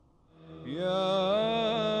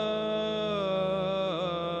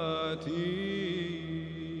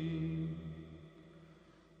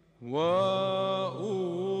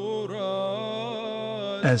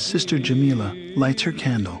As Sister Jamila lights her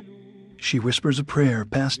candle, she whispers a prayer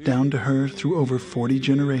passed down to her through over 40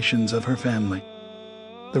 generations of her family.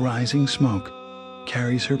 The rising smoke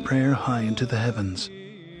carries her prayer high into the heavens.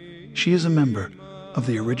 She is a member of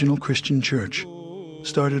the original Christian church,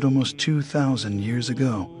 started almost 2,000 years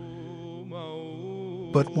ago.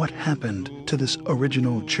 But what happened to this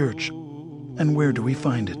original church, and where do we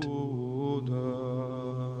find it?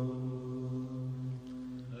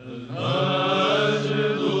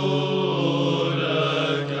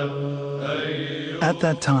 At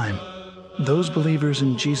that time, those believers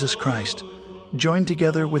in Jesus Christ joined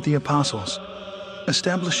together with the apostles,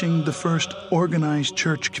 establishing the first organized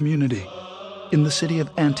church community in the city of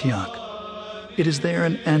Antioch. It is there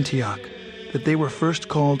in Antioch that they were first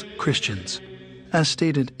called Christians, as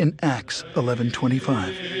stated in Acts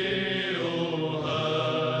 11:25.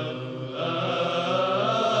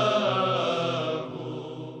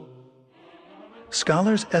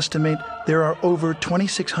 Scholars estimate there are over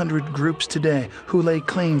 2,600 groups today who lay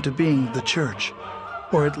claim to being the church,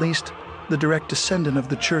 or at least the direct descendant of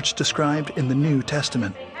the church described in the New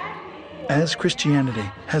Testament. As Christianity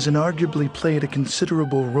has inarguably played a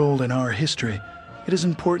considerable role in our history, it is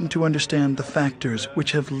important to understand the factors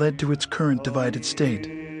which have led to its current divided state.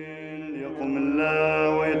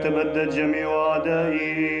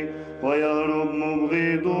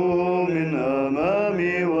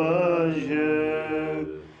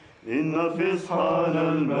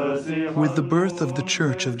 With the birth of the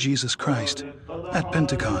Church of Jesus Christ at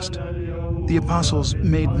Pentecost, the apostles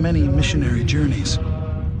made many missionary journeys.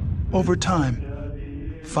 Over time,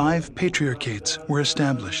 5 patriarchates were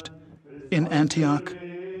established in Antioch,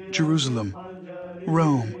 Jerusalem,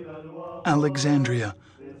 Rome, Alexandria,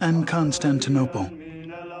 and Constantinople.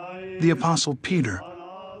 The apostle Peter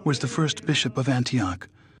was the first bishop of Antioch.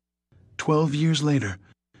 12 years later,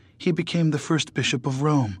 he became the first bishop of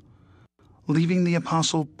Rome, leaving the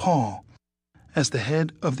apostle Paul as the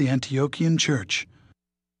head of the Antiochian church,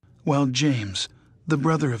 while James, the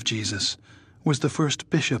brother of Jesus, was the first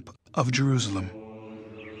bishop of Jerusalem.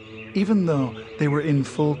 Even though they were in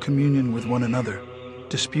full communion with one another,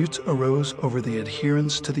 disputes arose over the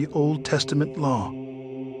adherence to the Old Testament law.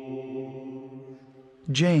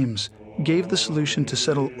 James gave the solution to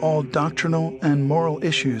settle all doctrinal and moral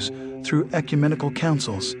issues through ecumenical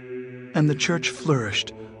councils, and the church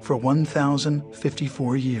flourished for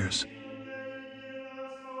 1,054 years.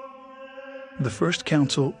 The first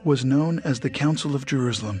council was known as the Council of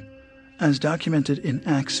Jerusalem, as documented in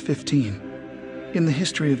Acts 15. In the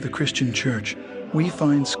history of the Christian church, we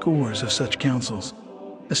find scores of such councils,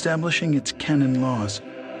 establishing its canon laws,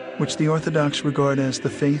 which the Orthodox regard as the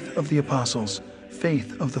faith of the apostles,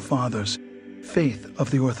 faith of the fathers, faith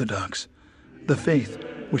of the Orthodox, the faith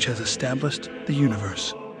which has established the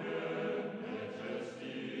universe.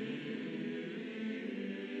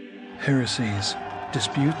 Heresies,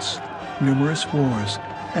 disputes, numerous wars,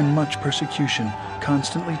 and much persecution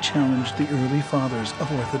constantly challenged the early fathers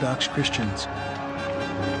of Orthodox Christians.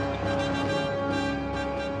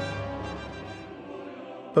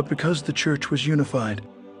 But because the church was unified,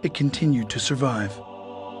 it continued to survive.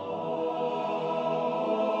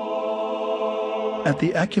 At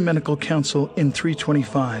the Ecumenical Council in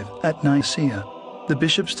 325 at Nicaea, the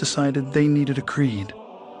bishops decided they needed a creed.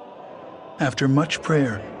 After much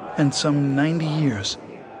prayer and some 90 years,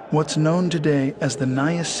 what's known today as the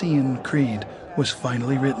Nicene Creed was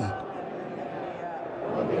finally written.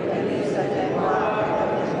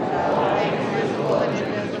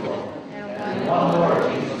 One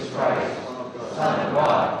Lord Jesus Christ, the Son of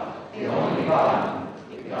God, the only God,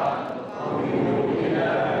 begotten of the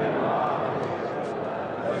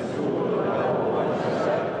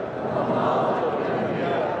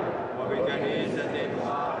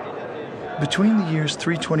Between the years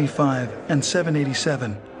 325 and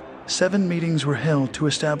 787, 7 meetings were held to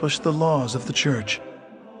establish the laws of the Church.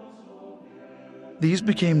 These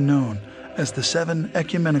became known as the 7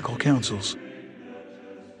 Ecumenical Councils.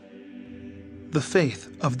 The faith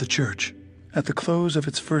of the Church, at the close of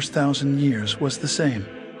its first 1,000 years, was the same.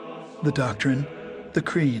 The doctrine, the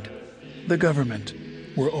creed, the government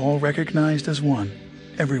were all recognized as one,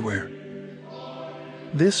 everywhere.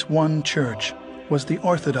 This one church was the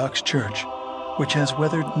Orthodox Church, which has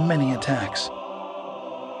weathered many attacks.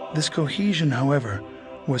 This cohesion, however,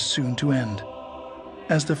 was soon to end.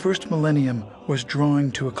 As the first millennium was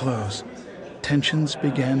drawing to a close, tensions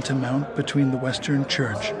began to mount between the Western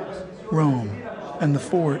Church, Rome, and the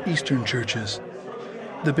 4 Eastern churches.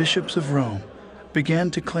 the bishops of Rome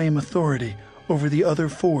began to claim authority over the other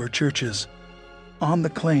 4 churches, on the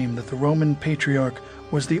claim that the Roman Patriarch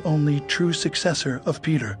was the only true successor of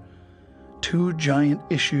Peter. 2 giant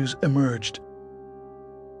issues emerged.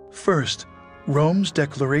 First, Rome's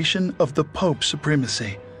declaration of the Pope's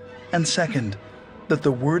supremacy, and second, that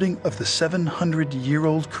the wording of the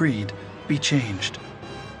 700-year-old creed be changed.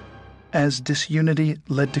 As disunity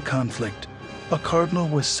led to conflict, a cardinal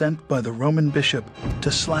was sent by the Roman bishop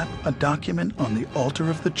to slap a document on the altar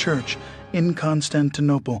of the church in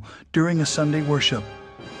Constantinople during a Sunday worship,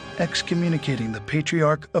 excommunicating the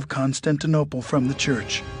Patriarch of Constantinople from the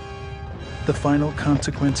church. The final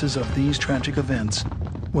consequences of these tragic events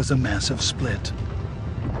was a massive split.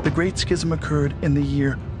 The Great Schism occurred in the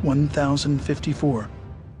year 1054.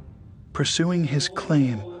 Pursuing his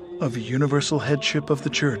claim of universal headship of the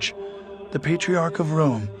Church, the Patriarch of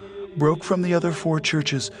Rome broke from the other 4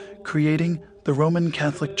 churches, creating the Roman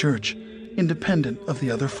Catholic Church, independent of the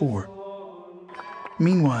other 4.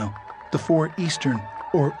 Meanwhile, the 4 Eastern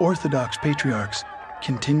or Orthodox Patriarchs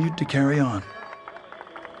continued to carry on.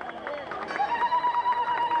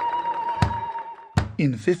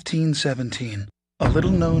 In 1517, a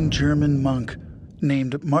little-known German monk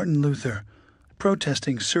named Martin Luther,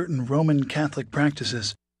 protesting certain Roman Catholic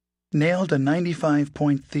practices, nailed a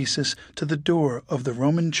 95-point thesis to the door of the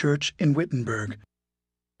Roman Church in Wittenberg.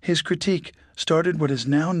 His critique started what is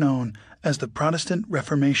now known as the Protestant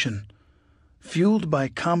Reformation. Fueled by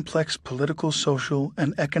complex political, social,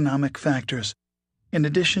 and economic factors, in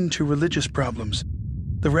addition to religious problems,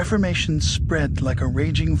 the Reformation spread like a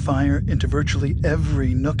raging fire into virtually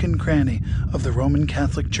every nook and cranny of the Roman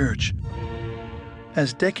Catholic Church.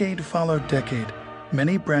 As decade followed decade,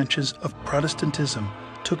 many branches of Protestantism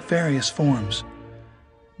took various forms.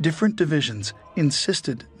 Different divisions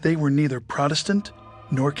insisted they were neither Protestant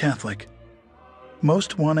nor Catholic,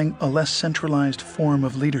 most wanting a less centralized form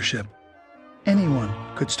of leadership. Anyone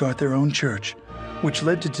could start their own church, which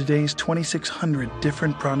led to today's 2,600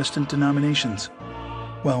 different Protestant denominations.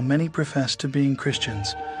 While many profess to being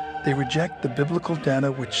Christians, they reject the biblical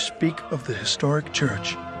data which speak of the historic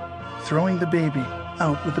church, throwing the baby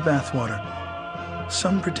out with the bathwater.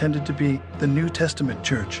 Some pretended to be the New Testament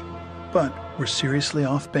church, but were seriously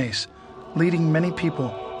off base, leading many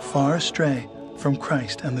people far astray from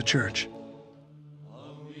Christ and the church.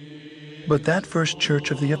 But that first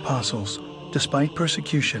church of the apostles, despite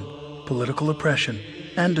persecution, political oppression,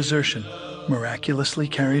 and desertion, miraculously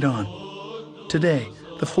carried on. Today,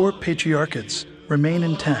 the 4 patriarchates remain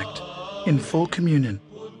intact, in full communion,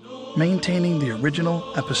 maintaining the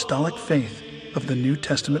original apostolic faith of the New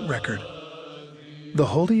Testament record. The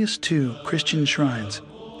holiest 2 Christian shrines,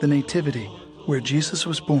 the Nativity, where Jesus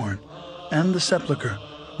was born, and the Sepulchre,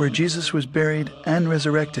 where Jesus was buried and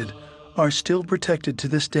resurrected, are still protected to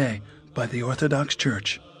this day by the Orthodox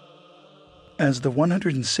Church. As the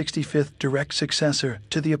 165th direct successor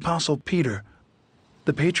to the Apostle Peter,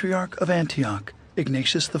 the Patriarch of Antioch,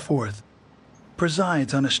 Ignatius IV,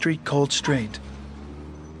 presides on a street called Straight,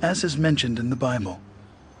 as is mentioned in the Bible.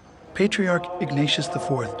 Patriarch Ignatius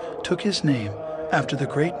IV took his name after the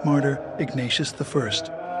great martyr Ignatius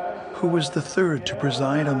I, who was the 3rd to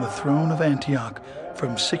preside on the throne of Antioch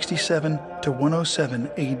from 67 to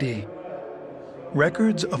 107 AD.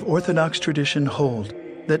 Records of Orthodox tradition hold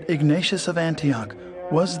that Ignatius of Antioch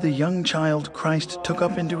was the young child Christ took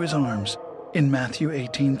up into his arms in Matthew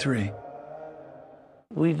 18:3.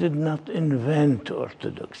 We did not invent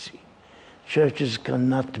Orthodoxy. Churches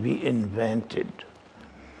cannot be invented.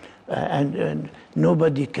 And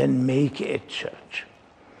nobody can make a church.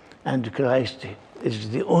 And Christ is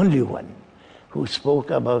the only one who spoke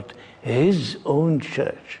about his own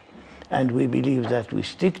church. And we believe that we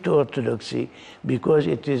stick to Orthodoxy because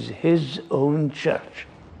it is his own church.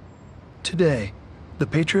 Today, the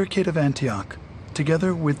Patriarchate of Antioch,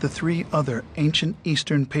 together with the 3 other ancient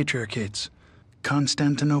Eastern Patriarchates,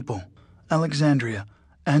 Constantinople, Alexandria,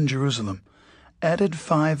 and Jerusalem, added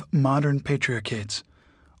 5 modern patriarchates: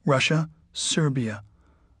 Russia, Serbia,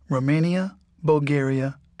 Romania,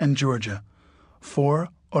 Bulgaria, and Georgia, 4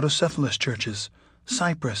 autocephalous churches,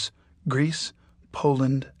 Cyprus, Greece,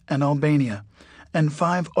 Poland, and Albania, and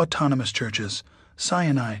 5 autonomous churches,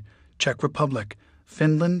 Sinai, Czech Republic,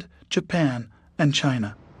 Finland, Japan, and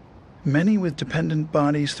China. Many with dependent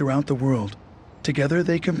bodies throughout the world. Together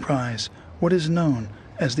they comprise what is known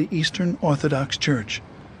as the Eastern Orthodox Church,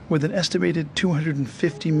 with an estimated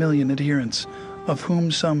 250 million adherents, of whom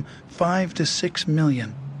some 5 to 6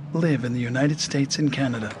 million live in the United States and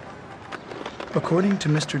Canada. According to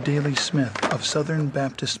Mr. Daley Smith of Southern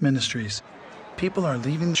Baptist Ministries, people are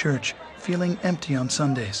leaving church feeling empty on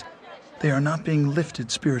Sundays, they are not being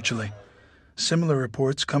lifted spiritually. Similar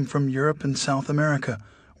reports come from Europe and South America,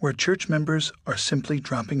 where church members are simply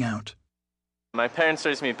dropping out. My parents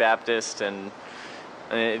raised me Baptist, and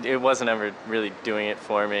it wasn't ever really doing it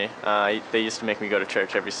for me. They used to make me go to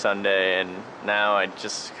church every Sunday, and now I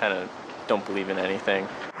just kind of don't believe in anything.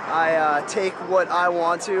 I take what I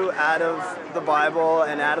want to out of the Bible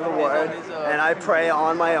and out of the Word, and I pray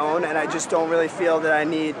on my own, and I just don't really feel that I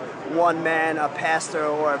need one man, a pastor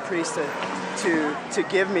or a priest to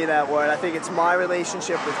give me that word. I think it's my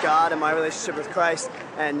relationship with God and my relationship with Christ,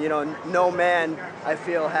 and no man, I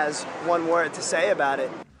feel, has one word to say about it.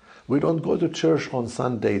 We don't go to church on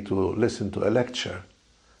Sunday to listen to a lecture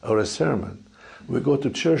or a sermon. We go to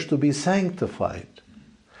church to be sanctified,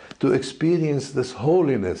 to experience this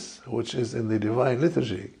holiness which is in the divine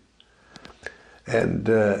liturgy. And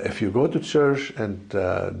if you go to church and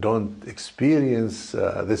don't experience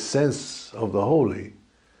this sense of the holy,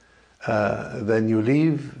 then you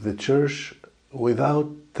leave the church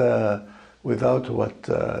without what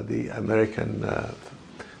the American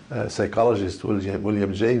psychologist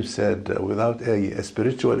William James said, without a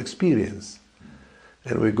spiritual experience.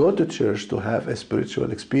 And we go to church to have a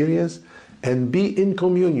spiritual experience and be in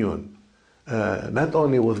communion, not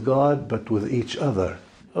only with God, but with each other.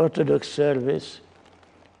 Orthodox service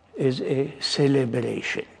is a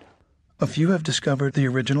celebration. A few have discovered the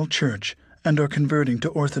original church and are converting to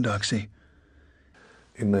Orthodoxy.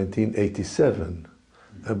 In 1987,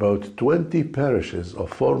 about 20 parishes of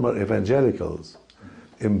former evangelicals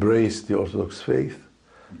embraced the Orthodox faith.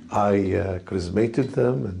 I charismated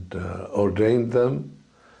them and ordained them,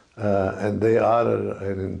 and they are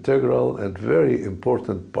an integral and very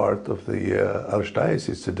important part of the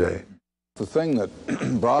Archdiocese today. The thing that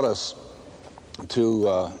brought us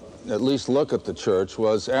to at least look at the church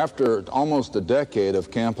was after almost a decade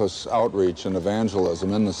of campus outreach and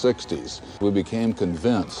evangelism in the 60s, we became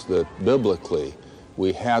convinced that biblically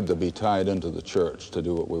we had to be tied into the church to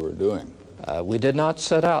do what we were doing. We did not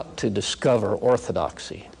set out to discover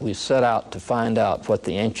orthodoxy. We set out to find out what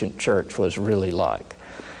the ancient church was really like.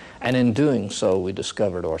 And in doing so, we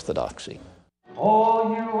discovered orthodoxy.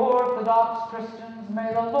 O you Orthodox Christians,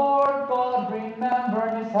 may the Lord God remember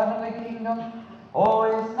his heavenly kingdom,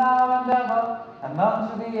 always now and ever, and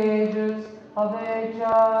unto the ages of ages.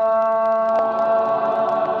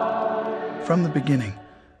 From the beginning,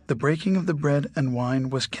 the breaking of the bread and wine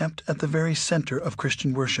was kept at the very center of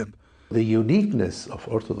Christian worship. The uniqueness of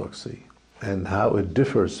Orthodoxy and how it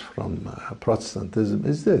differs from Protestantism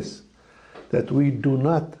is this, that we do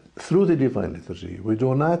not, through the divine liturgy, we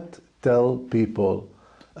do not tell people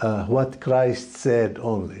what Christ said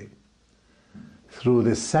only. Through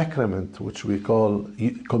the sacrament, which we call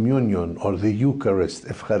communion or the Eucharist,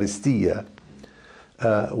 Eucharistia,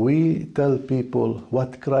 we tell people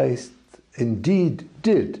what Christ indeed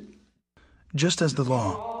did. Just as the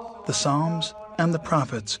law, the Psalms, and the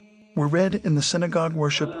prophets were read in the synagogue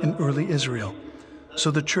worship in early Israel, so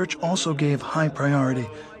the Church also gave high priority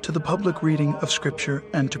to the public reading of Scripture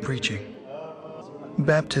and to preaching.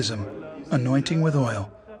 Baptism, anointing with oil,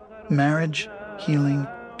 marriage, healing,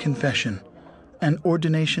 confession, and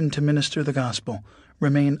ordination to minister the gospel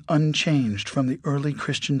remain unchanged from the early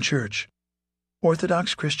Christian Church.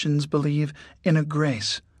 Orthodox Christians believe in a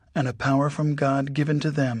grace and a power from God given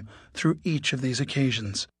to them through each of these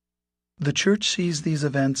occasions. The Church sees these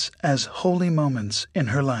events as holy moments in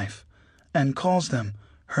her life and calls them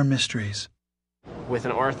her mysteries. With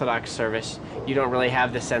an Orthodox service, you don't really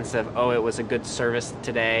have the sense of, oh, it was a good service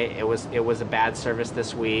today, it was a bad service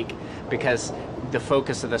this week, because the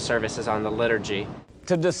focus of the service is on the liturgy.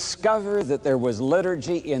 To discover that there was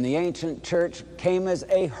liturgy in the ancient church came as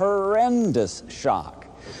a horrendous shock.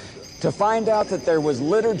 To find out that there was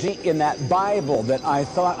liturgy in that Bible that I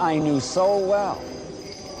thought I knew so well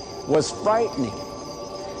was frightening.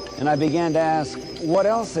 And I began to ask, what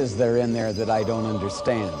else is there in there that I don't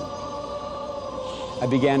understand? I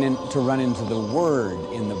began to run into the word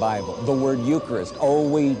in the Bible, the word Eucharist. Oh,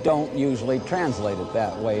 we don't usually translate it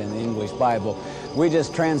that way in the English Bible. We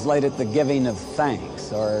just translate it the giving of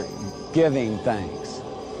thanks or giving thanks.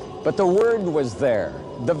 But the word was there.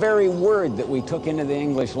 The very word that we took into the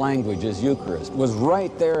English language as Eucharist was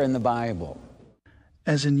right there in the Bible.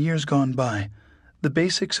 As in years gone by, the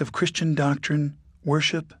basics of Christian doctrine,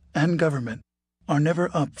 worship, and government are never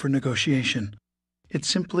up for negotiation. It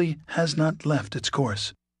simply has not left its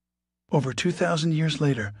course. Over 2,000 years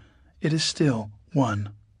later, it is still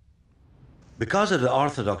one. Because of the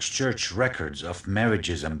Orthodox Church records of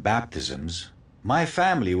marriages and baptisms, my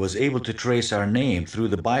family was able to trace our name through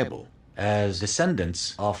the Bible as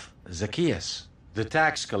descendants of Zacchaeus, the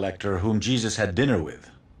tax collector whom Jesus had dinner with.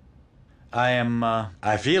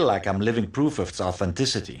 I feel like I'm living proof of its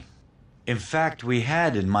authenticity. In fact, we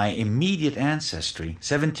had in my immediate ancestry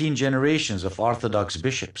 17 generations of Orthodox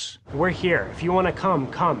bishops. We're here. If you want to come,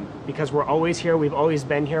 come. Because we're always here, we've always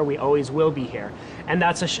been here, we always will be here. And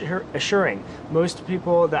that's assuring. Most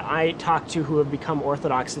people that I talk to who have become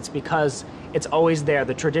Orthodox, it's because it's always there.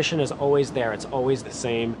 The tradition is always there. It's always the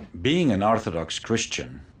same. Being an Orthodox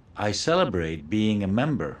Christian, I celebrate being a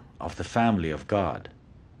member of the family of God.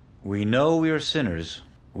 We know we are sinners.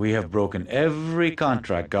 We have broken every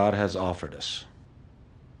contract God has offered us.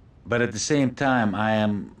 But at the same time, I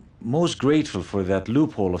am most grateful for that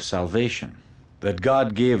loophole of salvation that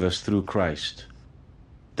God gave us through Christ.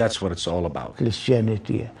 That's what it's all about.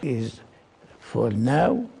 Christianity is for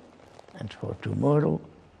now and for tomorrow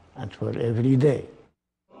and for every day.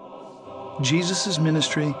 Jesus'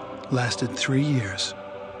 ministry lasted 3 years.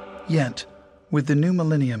 Yet, with the new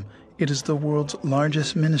millennium, it is the world's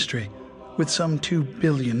largest ministry, with some 2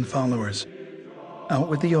 billion followers. Out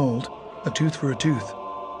with the old, a tooth for a tooth,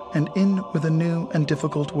 and in with a new and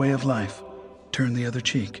difficult way of life, turn the other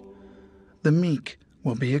cheek. The meek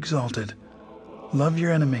will be exalted. Love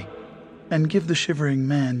your enemy, and give the shivering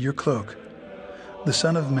man your cloak. The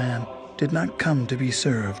Son of Man did not come to be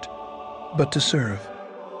served, but to serve.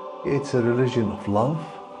 It's a religion of love,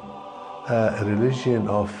 a religion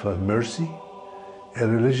of mercy, a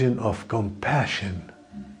religion of compassion.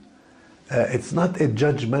 It's not a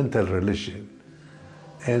judgmental religion,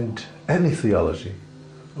 and any theology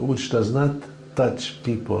which does not touch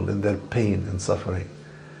people in their pain and suffering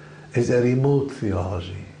is a remote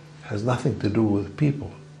theology, has nothing to do with people.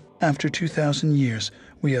 After 2,000 years,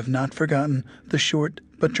 we have not forgotten the short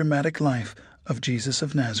but dramatic life of Jesus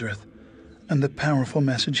of Nazareth and the powerful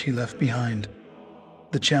message he left behind.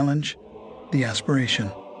 The challenge, the aspiration.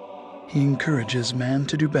 He encourages man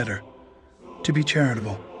to do better, to be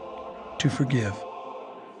charitable, to forgive.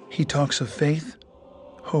 He talks of faith,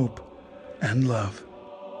 hope, and love.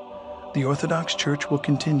 The Orthodox Church will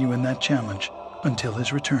continue in that challenge until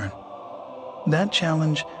his return. That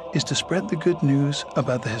challenge is to spread the good news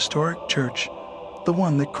about the historic church, the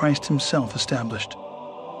one that Christ himself established,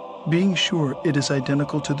 being sure it is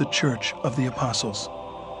identical to the Church of the Apostles.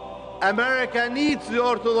 America needs the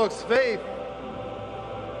Orthodox faith.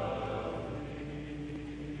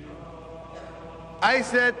 I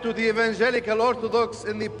said to the evangelical Orthodox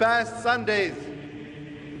in the past Sundays,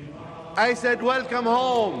 I said, welcome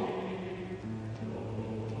home.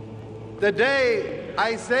 The day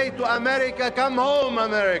I say to America, come home,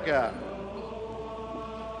 America.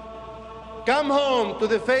 Come home to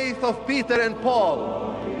the faith of Peter and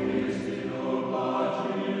Paul.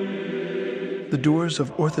 The doors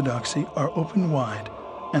of Orthodoxy are open wide,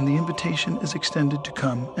 and the invitation is extended to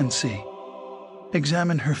come and see.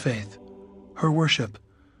 Examine her faith, her worship,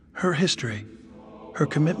 her history, her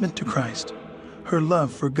commitment to Christ, her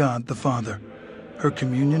love for God the Father, her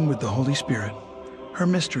communion with the Holy Spirit, her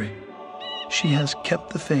mystery. She has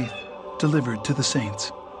kept the faith delivered to the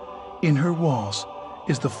saints. In her walls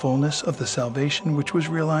is the fullness of the salvation which was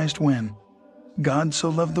realized when God so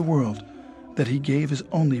loved the world that he gave his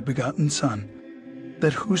only begotten Son,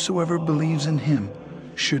 that whosoever believes in him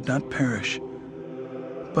should not perish,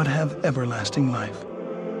 but have everlasting life.